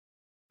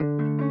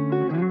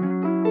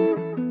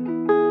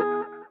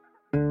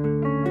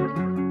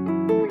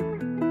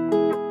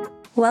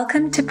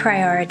Welcome to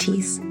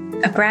Priorities,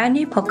 a brand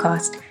new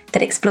podcast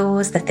that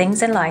explores the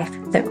things in life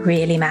that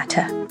really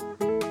matter.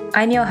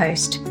 I'm your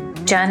host,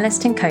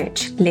 journalist and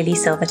coach Lily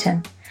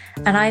Silverton,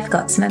 and I've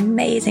got some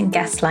amazing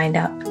guests lined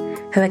up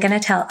who are going to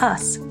tell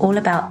us all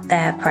about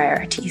their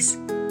priorities.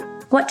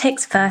 What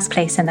takes first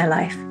place in their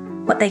life,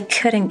 what they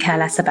couldn't care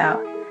less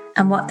about,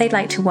 and what they'd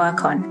like to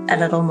work on a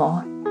little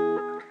more.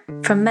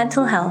 From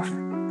mental health,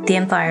 the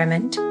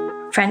environment,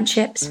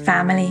 friendships,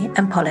 family,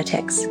 and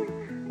politics,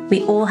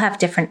 we all have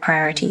different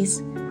priorities,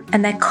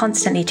 and they're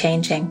constantly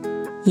changing,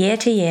 year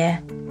to year,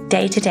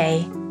 day to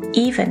day,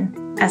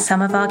 even, as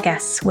some of our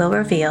guests will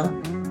reveal,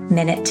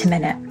 minute to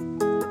minute.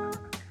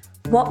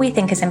 What we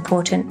think is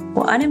important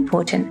or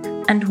unimportant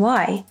and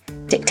why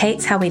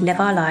dictates how we live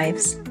our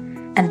lives,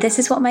 and this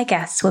is what my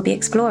guests will be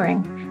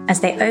exploring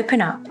as they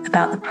open up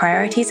about the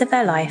priorities of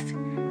their life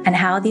and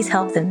how these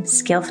help them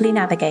skillfully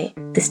navigate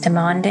this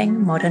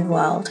demanding modern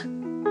world.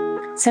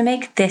 So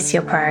make this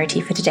your priority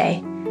for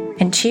today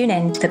and tune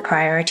in to the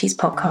Priorities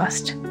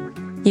podcast.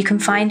 You can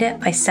find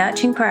it by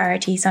searching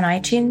Priorities on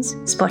iTunes,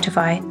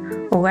 Spotify,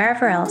 or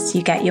wherever else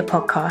you get your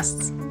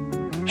podcasts.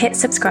 Hit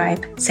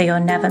subscribe so you'll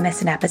never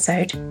miss an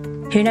episode.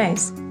 Who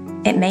knows?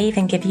 It may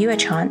even give you a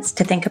chance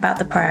to think about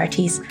the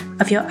priorities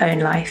of your own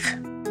life.